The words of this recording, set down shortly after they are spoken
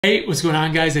Hey, what's going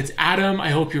on, guys? It's Adam. I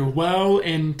hope you're well.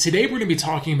 And today we're going to be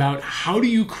talking about how do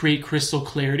you create crystal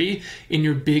clarity in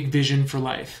your big vision for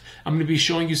life. I'm going to be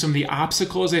showing you some of the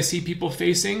obstacles I see people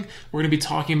facing. We're going to be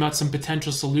talking about some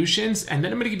potential solutions. And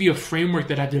then I'm going to give you a framework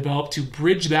that I've developed to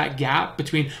bridge that gap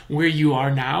between where you are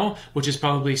now, which is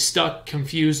probably stuck,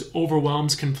 confused,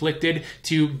 overwhelmed, conflicted,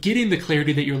 to getting the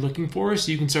clarity that you're looking for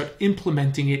so you can start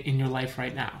implementing it in your life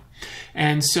right now.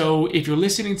 And so if you're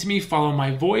listening to me, follow my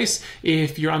voice.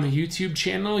 If you're on the YouTube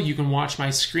channel, you can watch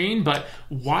my screen. But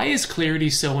why is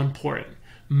clarity so important?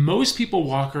 Most people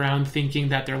walk around thinking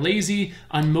that they're lazy,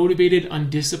 unmotivated,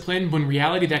 undisciplined, when in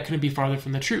reality that couldn't be farther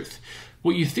from the truth.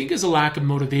 What you think is a lack of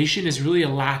motivation is really a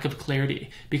lack of clarity.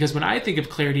 Because when I think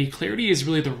of clarity, clarity is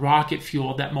really the rocket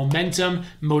fuel that momentum,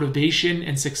 motivation,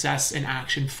 and success and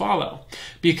action follow.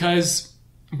 Because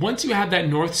once you have that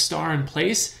North Star in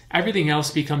place, everything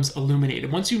else becomes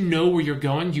illuminated. Once you know where you're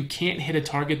going, you can't hit a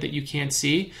target that you can't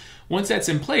see. Once that's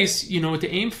in place, you know what to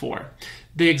aim for.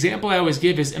 The example I always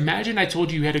give is, imagine I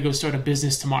told you had to go start a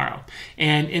business tomorrow.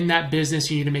 And in that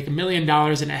business, you need to make $1 million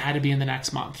and it had to be in the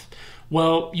next month.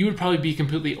 Well, you would probably be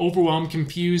completely overwhelmed,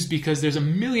 confused, because there's a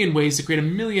million ways to create a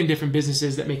million different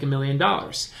businesses that make $1 million.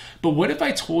 But what if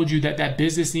I told you that that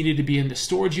business needed to be in the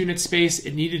storage unit space,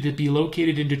 it needed to be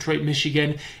located in Detroit,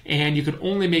 Michigan, and you could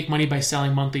only make money by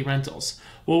selling monthly rentals?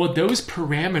 Well, with those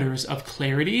parameters of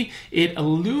clarity, it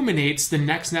illuminates the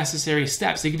next necessary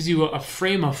steps. It gives you a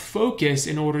frame of focus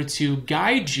in order to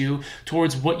guide you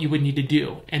towards what you would need to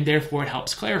do, and therefore it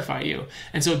helps clarify you.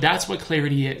 And so that's what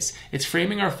clarity is. It's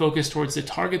framing our focus towards the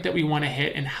target that we want to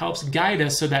hit and helps guide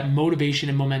us so that motivation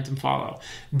and momentum follow.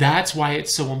 That's why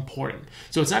it's so important.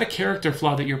 So it's not a character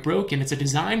flaw that you're broken, it's a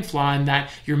design flaw in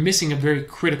that you're missing a very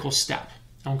critical step.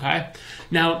 Okay?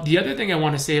 Now, the other thing I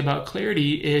want to say about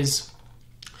clarity is,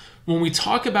 when we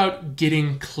talk about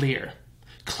getting clear,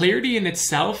 clarity in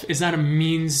itself is not a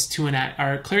means to an end,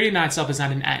 or clarity in itself is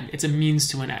not an end, it's a means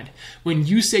to an end. When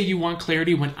you say you want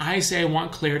clarity, when I say I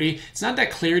want clarity, it's not that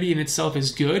clarity in itself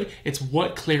is good, it's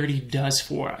what clarity does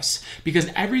for us. Because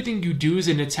everything you do is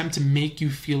an attempt to make you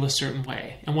feel a certain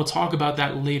way. And we'll talk about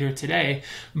that later today,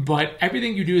 but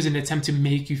everything you do is an attempt to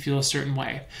make you feel a certain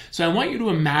way. So I want you to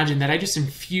imagine that I just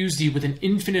infused you with an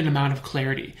infinite amount of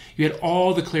clarity. You had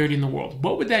all the clarity in the world.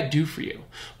 What would that do for you?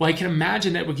 Well, I can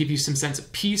imagine that would give you some sense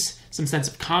of peace, some sense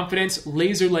of confidence,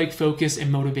 laser-like focus, and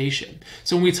motivation.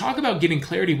 So when we talk about getting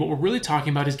clarity, what we're really talking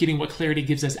about is getting what clarity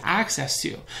gives us access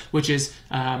to, which is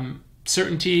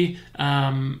certainty,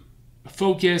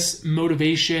 focus,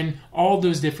 motivation, all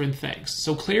those different things.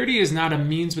 So clarity is not a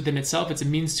means within itself, it's a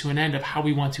means to an end of how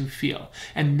we want to feel.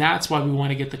 And that's why we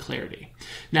want to get the clarity.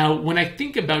 Now, when I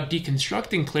think about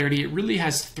deconstructing clarity, it really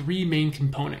has three main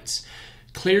components.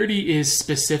 Clarity is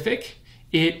specific,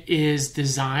 it is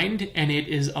designed, and it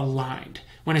is aligned.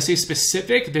 When I say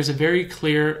specific, there's a very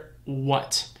clear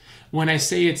what. When I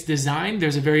say it's designed,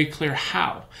 there's a very clear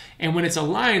how. And when it's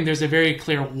aligned, there's a very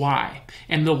clear why.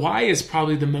 And the why is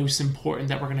probably the most important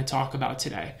that we're going to talk about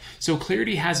today. So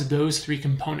clarity has those three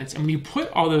components. And when you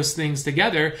put all those things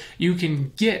together, you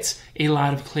can get a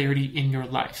lot of clarity in your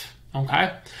life.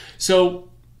 Okay? So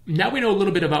now we know a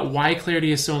little bit about why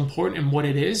clarity is so important and what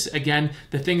it is. Again,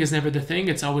 the thing is never the thing.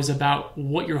 It's always about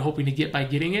what you're hoping to get by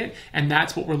getting it. And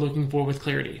that's what we're looking for with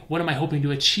clarity. What am I hoping to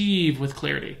achieve with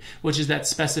clarity? Which is that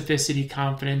specificity,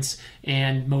 confidence,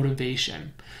 and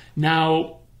motivation.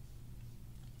 Now,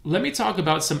 let me talk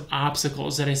about some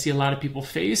obstacles that I see a lot of people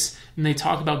face when they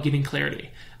talk about getting clarity.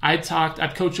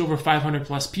 I've coached over 500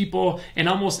 plus people, and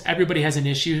almost everybody has an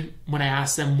issue when I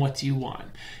ask them, what do you want?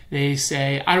 They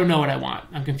say, I don't know what I want.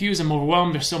 I'm confused, I'm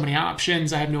overwhelmed, there's so many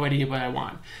options, I have no idea what I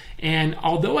want. And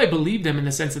although I believe them in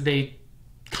the sense that they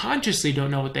consciously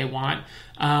don't know what they want,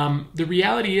 the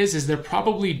reality is they're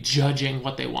probably judging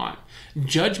what they want.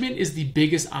 Judgment is the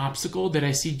biggest obstacle that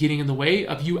I see getting in the way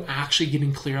of you actually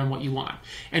getting clear on what you want.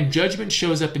 And judgment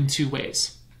shows up in two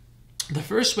ways. The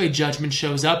first way judgment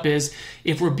shows up is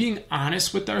if we're being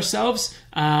honest with ourselves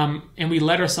and we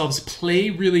let ourselves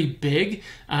play really big,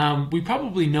 we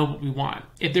probably know what we want.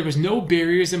 If there was no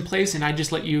barriers in place and I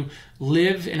just let you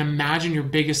live and imagine your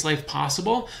biggest life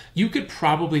possible, you could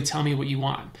probably tell me what you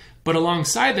want. But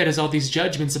alongside that is all these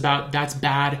judgments about that's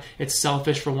bad, it's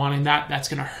selfish for wanting that, that's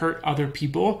going to hurt other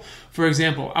people. For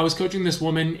example, I was coaching this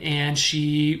woman and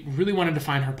she really wanted to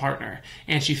find her partner.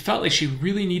 And she felt like she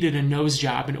really needed a nose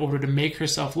job in order to make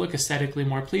herself look aesthetically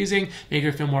more pleasing, make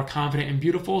her feel more confident and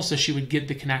beautiful so she would get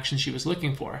the connection she was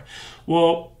looking for.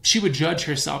 Well, she would judge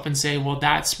herself and say, well,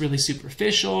 that's really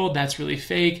superficial, that's really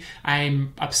fake,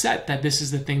 I'm upset that this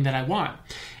is the thing that I want.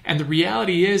 And the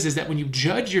reality is that when you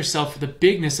judge yourself for the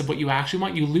bigness of what you actually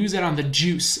want, you lose out on the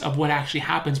juice of what actually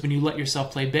happens when you let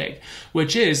yourself play big,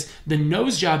 which is the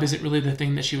nose job isn't really the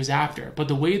thing that she was after, but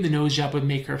the way the nose job would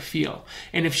make her feel.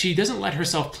 And if she doesn't let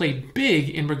herself play big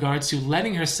in regards to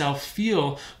letting herself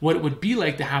feel what it would be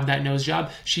like to have that nose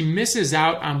job, she misses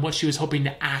out on what she was hoping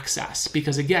to access.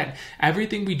 Because again,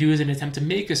 everything we do is an attempt to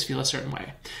make us feel a certain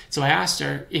way. So I asked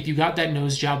her, if you got that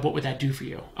nose job, what would that do for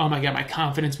you? Oh my God, my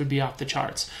confidence would be off the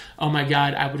charts. Oh my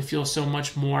God, I would feel so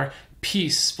much more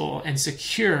peaceful and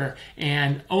secure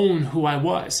and own who I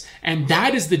was. And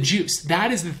that is the juice.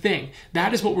 That is the thing.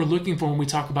 That is what we're looking for when we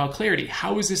talk about clarity.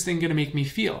 How is this thing going to make me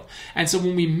feel? And so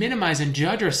when we minimize and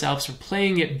judge ourselves for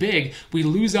playing it big, we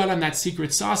lose out on that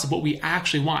secret sauce of what we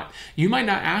actually want. You might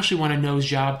not actually want a nose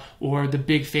job or the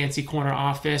big fancy corner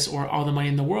office or all the money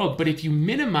in the world, but if you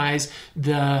minimize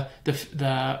the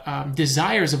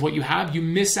desires of what you have, you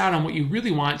miss out on what you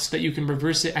really want so that you can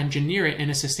reverse it, engineer it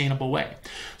in a sustainable way.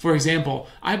 For example,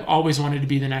 I've always wanted to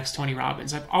be the next Tony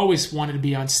Robbins. I've always wanted to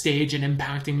be on stage and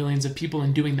impacting millions of people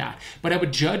and doing that. But I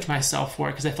would judge myself for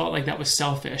it because I felt like that was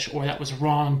selfish or that was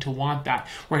wrong to want that,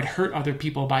 or I'd hurt other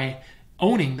people by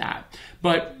owning that.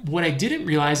 But what I didn't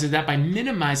realize is that by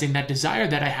minimizing that desire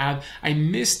that I have, I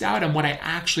missed out on what I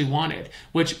actually wanted,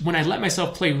 which when I let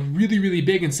myself play really, really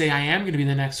big and say I am going to be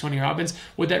the next Tony Robbins,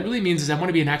 what that really means is I want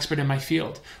to be an expert in my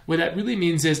field. What that really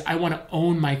means is I want to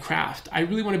own my craft. I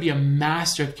really want to be a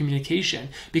master of communication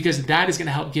because that is going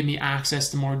to help give me access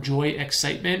to more joy,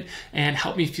 excitement, and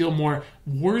help me feel more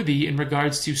worthy in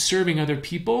regards to serving other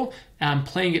people,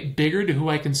 playing it bigger to who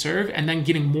I can serve, and then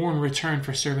getting more in return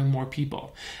for serving more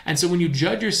people. And so when you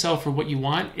judge yourself for what you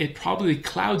want, it probably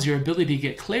clouds your ability to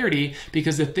get clarity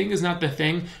because the thing is not the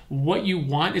thing. What you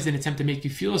want is an attempt to make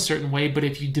you feel a certain way, but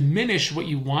if you diminish what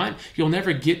you want, you'll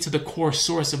never get to the core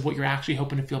source of what you're actually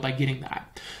hoping to feel by getting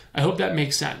that. I hope that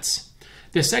makes sense.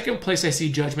 The second place I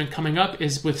see judgment coming up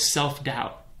is with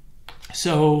self-doubt.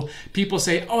 So people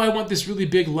say, oh, I want this really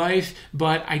big life,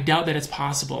 but I doubt that it's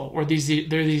possible. Or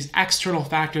there are these external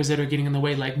factors that are getting in the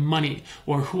way, like money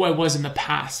or who I was in the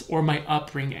past or my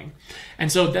upbringing.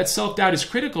 And so that self-doubt is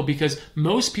critical because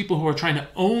most people who are trying to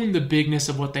own the bigness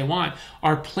of what they want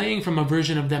are playing from a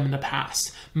version of them in the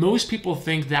past. Most people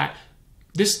think that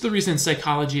this is the reason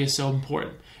psychology is so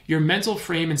important. Your mental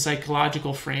frame and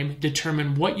psychological frame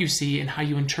determine what you see and how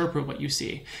you interpret what you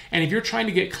see. And if you're trying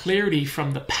to get clarity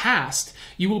from the past,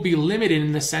 you will be limited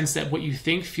in the sense that what you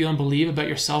think, feel, and believe about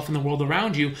yourself and the world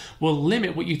around you will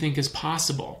limit what you think is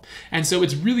possible. And so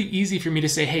it's really easy for me to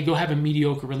say, hey, go have a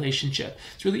mediocre relationship.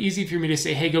 It's really easy for me to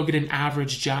say, hey, go get an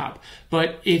average job.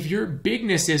 But if your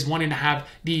bigness is wanting to have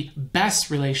the best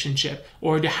relationship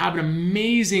or to have an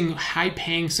amazing,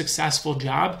 high-paying, successful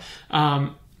job,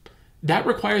 that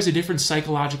requires a different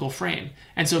psychological frame.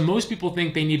 And so most people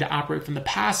think they need to operate from the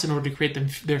past in order to create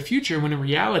their future, when in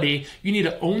reality, you need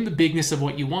to own the bigness of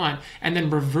what you want and then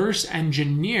reverse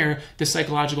engineer the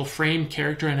psychological frame,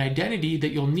 character, and identity that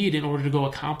you'll need in order to go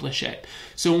accomplish it.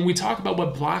 So when we talk about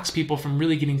what blocks people from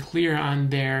really getting clear on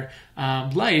their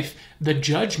life, the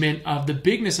judgment of the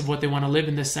bigness of what they want to live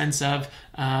in the sense of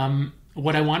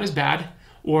what I want is bad,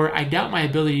 or I doubt my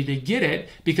ability to get it,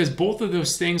 because both of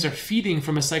those things are feeding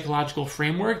from a psychological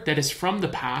framework that is from the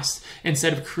past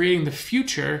instead of creating the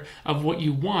future of what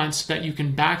you want so that you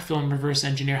can backfill and reverse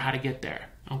engineer how to get there.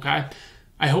 Okay?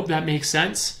 I hope that makes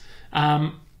sense.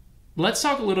 Let's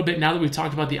talk a little bit now that we've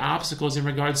talked about the obstacles in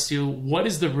regards to what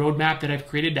is the roadmap that I've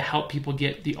created to help people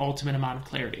get the ultimate amount of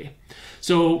clarity.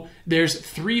 So there's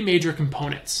three major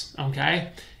components,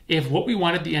 okay? If what we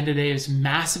want at the end of the day is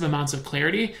massive amounts of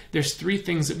clarity, there's three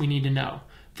things that we need to know.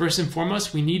 First and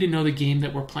foremost, we need to know the game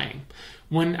that we're playing.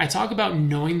 When I talk about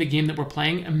knowing the game that we're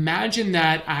playing, imagine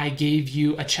that I gave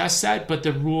you a chess set, but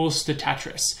the rules to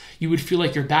Tetris. You would feel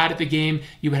like you're bad at the game,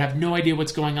 you would have no idea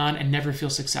what's going on, and never feel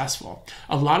successful.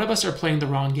 A lot of us are playing the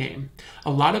wrong game. A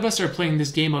lot of us are playing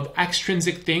this game of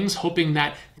extrinsic things, hoping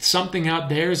that something out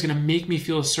there is going to make me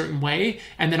feel a certain way,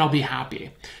 and then I'll be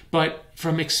happy. But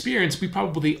from experience, we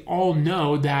probably all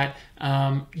know that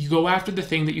you go after the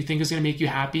thing that you think is going to make you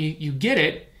happy, you get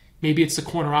it. Maybe it's the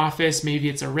corner office, maybe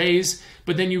it's a raise,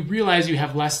 but then you realize you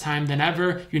have less time than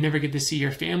ever, you never get to see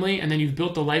your family, and then you've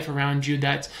built a life around you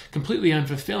that's completely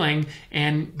unfulfilling,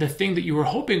 and the thing that you were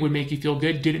hoping would make you feel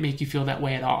good didn't make you feel that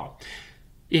way at all.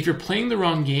 If you're playing the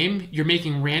wrong game, you're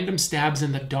making random stabs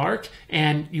in the dark,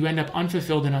 and you end up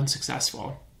unfulfilled and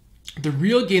unsuccessful. The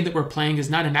real game that we're playing is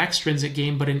not an extrinsic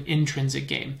game, but an intrinsic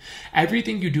game.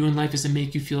 Everything you do in life is to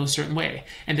make you feel a certain way.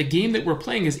 And the game that we're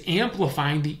playing is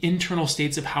amplifying the internal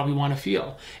states of how we want to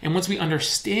feel. And once we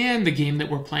understand the game that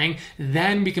we're playing,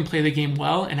 then we can play the game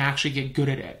well and actually get good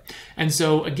at it. And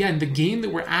so again, the game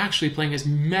that we're actually playing is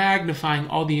magnifying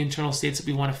all the internal states that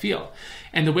we want to feel.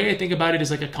 And the way I think about it is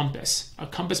like a compass. A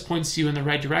compass points you in the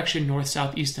right direction, north,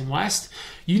 south, east, and west.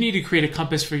 You need to create a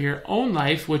compass for your own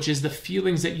life, which is the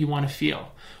feelings that you want to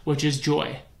feel, which is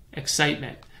joy,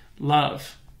 excitement,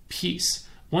 love, peace.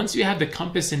 Once you have the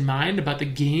compass in mind about the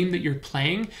game that you're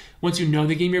playing, once you know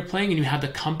the game you're playing and you have the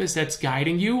compass that's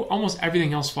guiding you, almost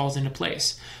everything else falls into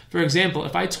place. For example,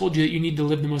 if I told you that you need to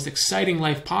live the most exciting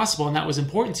life possible and that was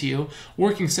important to you,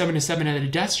 working 7 to 7 at a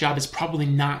desk job is probably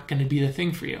not going to be the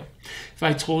thing for you. If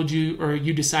I told you, or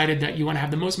you decided that you want to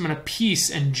have the most amount of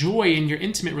peace and joy in your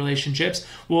intimate relationships,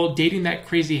 well, dating that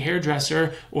crazy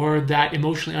hairdresser or that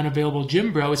emotionally unavailable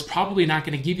gym bro is probably not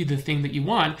going to give you the thing that you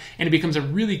want, and it becomes a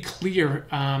really clear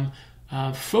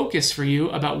focus for you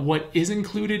about what is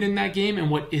included in that game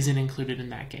and what isn't included in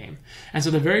that game. And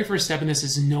so the very first step in this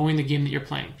is knowing the game that you're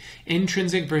playing,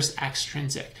 intrinsic versus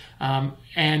extrinsic.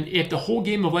 And if the whole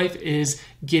game of life is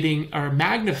getting or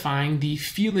magnifying the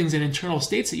feelings and internal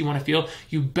states that you want to feel,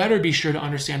 you better be sure to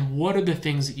understand what are the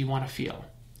things that you want to feel.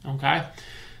 Okay?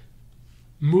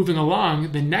 Moving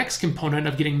along, the next component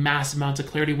of getting massive amounts of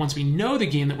clarity once we know the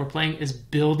game that we're playing is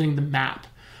building the map.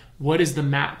 What is the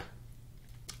map?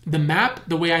 The map,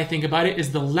 the way I think about it,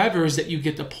 is the levers that you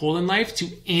get to pull in life to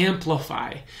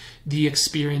amplify the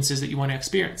experiences that you want to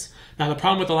experience. Now, the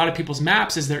problem with a lot of people's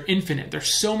maps is they're infinite.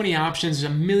 There's so many options.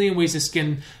 There's a million ways to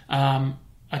skin a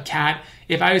cat.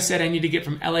 If I said I need to get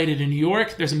from LA to New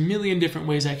York, there's a million different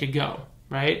ways I could go,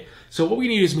 right? So what we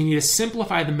need is we need to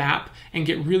simplify the map and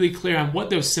get really clear on what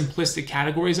those simplistic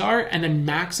categories are, and then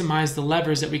maximize the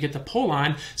levers that we get to pull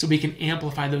on so we can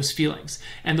amplify those feelings.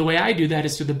 And the way I do that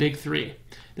is through the big three.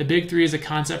 The big three is a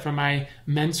concept from my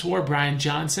mentor, Brian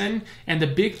Johnson, and the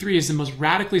big three is the most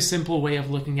radically simple way of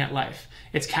looking at life.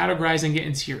 It's categorizing it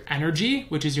into your energy,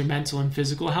 which is your mental and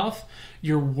physical health,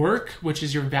 your work, which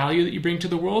is your value that you bring to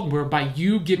the world, whereby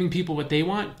you giving people what they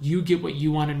want, you get what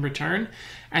you want in return,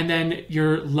 and then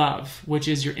your love, which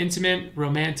is your intimate,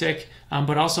 romantic,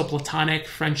 but also platonic,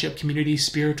 friendship, community,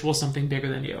 spiritual, something bigger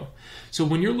than you. So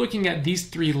when you're looking at these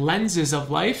three lenses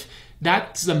of life,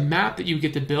 that's the map that you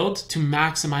get to build to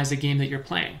maximize the game that you're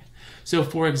playing. So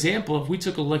for example, if we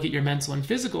took a look at your mental and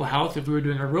physical health, if we were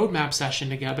doing a roadmap session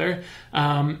together,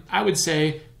 I would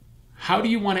say, how do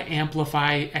you want to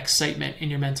amplify excitement in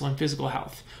your mental and physical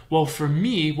health? Well, for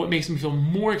me, what makes me feel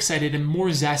more excited and more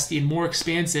zesty and more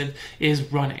expansive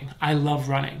is running. I love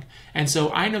running. And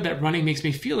so I know that running makes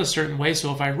me feel a certain way.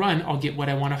 So if I run, I'll get what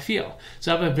I want to feel.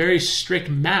 So I have a very strict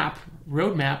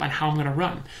roadmap on how I'm going to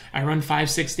run. I run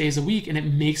 5-6 days a week and it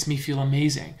makes me feel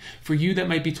amazing. For you, that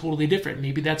might be totally different.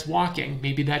 Maybe that's walking.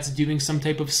 Maybe that's doing some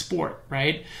type of sport,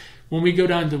 right? When we go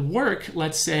down to work,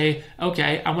 let's say,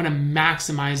 okay, I want to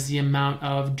maximize the amount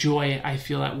of joy I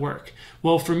feel at work.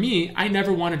 Well, for me, I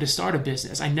never wanted to start a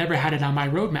business. I never had it on my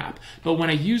roadmap. But when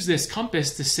I use this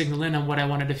compass to signal in on what I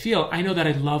wanted to feel, I know that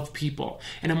I love people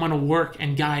and I want to work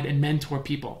and guide and mentor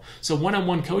people. So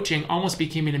one-on-one coaching almost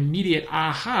became an immediate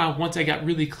aha once I got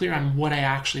really clear on what I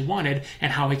actually wanted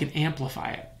and how I could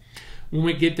amplify it. When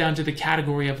we get down to the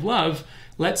category of love,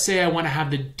 let's say I want to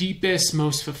have the deepest,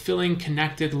 most fulfilling,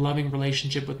 connected, loving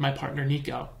relationship with my partner,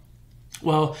 Nico.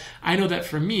 Well, I know that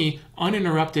for me,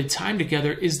 uninterrupted time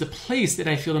together is the place that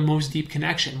I feel the most deep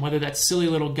connection, whether that's silly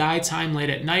little guy time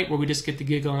late at night where we just get to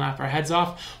giggle and laugh our heads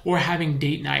off, or having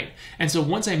date night. And so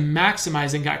once I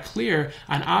maximized and got clear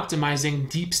on optimizing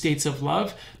deep states of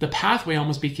love, the pathway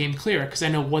almost became clear because I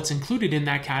know what's included in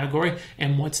that category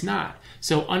and what's not.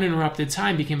 So uninterrupted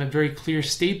time became a very clear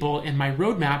staple in my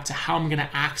roadmap to how I'm going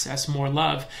to access more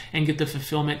love and get the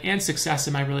fulfillment and success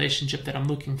in my relationship that I'm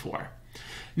looking for.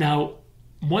 Now,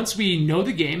 once we know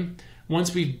the game,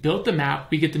 once we've built the map,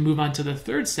 we get to move on to the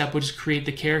third step, which is create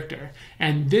the character.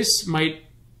 And this might,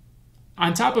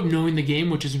 on top of knowing the game,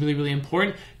 which is really, really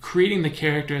important, creating the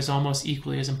character is almost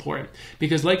equally as important.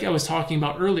 Because like I was talking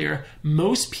about earlier,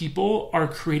 most people are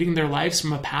creating their lives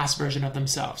from a past version of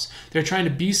themselves. They're trying to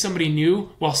be somebody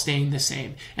new while staying the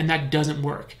same. And that doesn't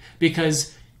work.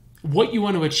 Because what you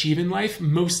want to achieve in life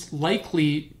most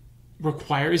likely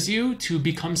requires you to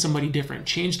become somebody different,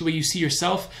 change the way you see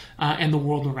yourself and the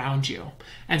world around you.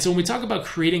 And so when we talk about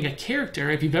creating a character,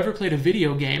 if you've ever played a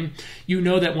video game, you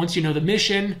know that once you know the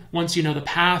mission, once you know the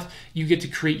path, you get to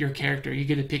create your character. You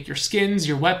get to pick your skins,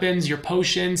 your weapons, your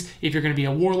potions. If you're going to be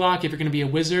a warlock, if you're going to be a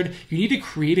wizard, you need to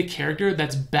create a character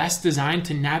that's best designed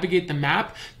to navigate the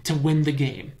map to win the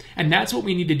game. And that's what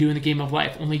we need to do in the game of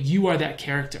life. Only you are that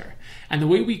character. And the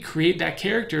way we create that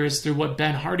character is through what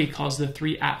Ben Hardy calls the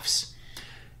 3 F's.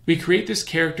 We create this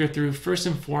character through, first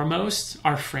and foremost,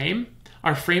 our frame.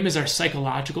 Our frame is our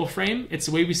psychological frame. It's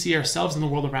the way we see ourselves in the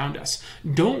world around us.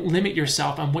 Don't limit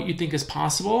yourself on what you think is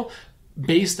possible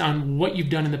based on what you've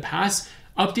done in the past.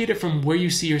 Update it from where you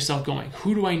see yourself going.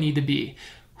 Who do I need to be?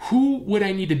 Who would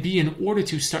I need to be in order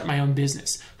to start my own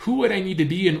business? Who would I need to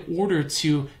be in order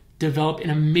to develop an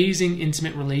amazing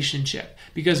intimate relationship?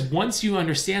 Because once you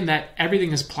understand that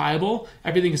everything is pliable,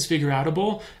 everything is figure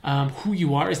outable, who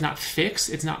you are is not fixed,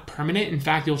 it's not permanent. In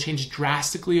fact, you'll change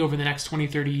drastically over the next 20,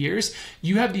 30 years.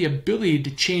 You have the ability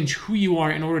to change who you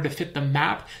are in order to fit the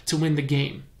map to win the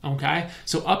game, okay?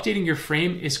 So updating your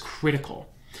frame is critical.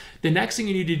 The next thing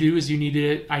you need to do is you need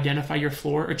to identify your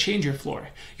floor or change your floor.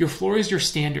 Your floor is your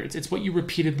standards. It's what you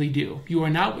repeatedly do. You are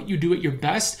not what you do at your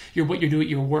best. You're what you do at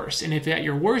your worst. And if at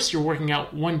your worst, you're working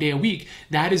out 1 day a week,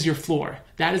 that is your floor.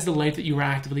 That is the life that you are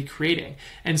actively creating.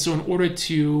 And so in order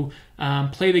to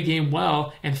play the game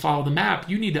well and follow the map,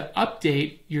 you need to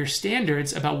update your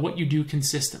standards about what you do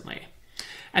consistently.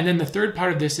 And then the third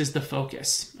part of this is the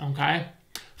focus, okay?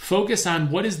 Focus on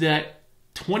what is that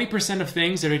 20% of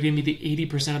things that are giving me the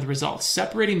 80% of the results,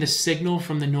 separating the signal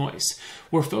from the noise.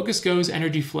 Where focus goes,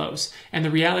 energy flows. And the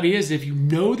reality is, if you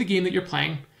know the game that you're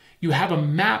playing, you have a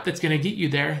map that's going to get you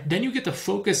there, then you get to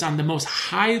focus on the most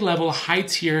high level, high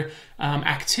tier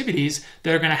activities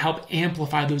that are going to help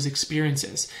amplify those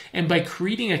experiences. And by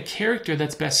creating a character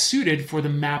that's best suited for the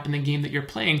map and the game that you're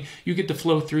playing, you get to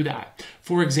flow through that.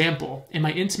 For example, in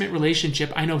my intimate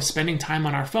relationship, I know spending time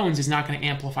on our phones is not going to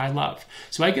amplify love.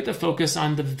 So I get to focus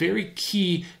on the very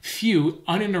key few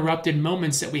uninterrupted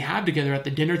moments that we have together at the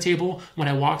dinner table, when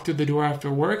I walk through the door after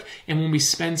work, and when we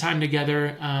spend time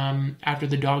together after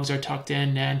the dogs are tucked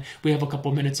in and we have a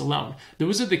couple minutes alone.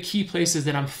 Those are the key places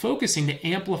that I'm focusing to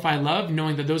amplify love,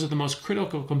 knowing that those are the most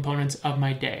critical components of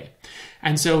my day.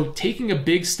 And so taking a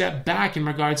big step back in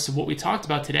regards to what we talked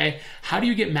about today, how do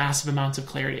you get massive amounts of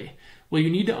clarity? Well, you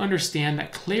need to understand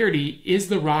that clarity is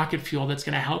the rocket fuel that's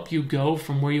going to help you go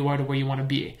from where you are to where you want to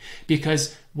be.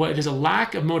 Because what is a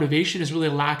lack of motivation is really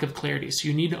a lack of clarity. So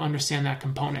you need to understand that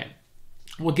component.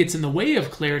 What gets in the way of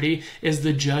clarity is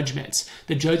the judgments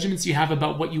you have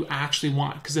about what you actually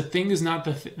want. Because the thing is not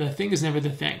the thing is never the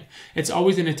thing. It's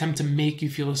always an attempt to make you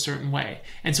feel a certain way.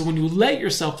 And so when you let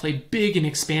yourself play big and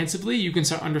expansively, you can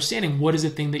start understanding what is the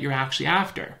thing that you're actually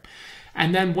after.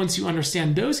 And then once you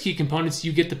understand those key components,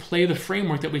 you get to play the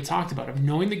framework that we talked about of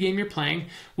knowing the game you're playing,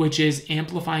 which is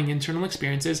amplifying internal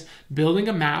experiences, building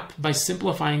a map by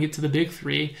simplifying it to the big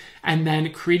 3, and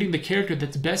then creating the character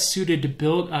that's best suited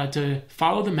to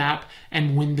follow the map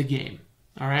and win the game.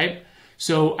 All right?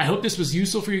 So I hope this was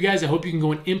useful for you guys. I hope you can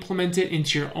go and implement it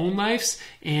into your own lives,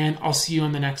 and I'll see you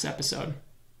on the next episode.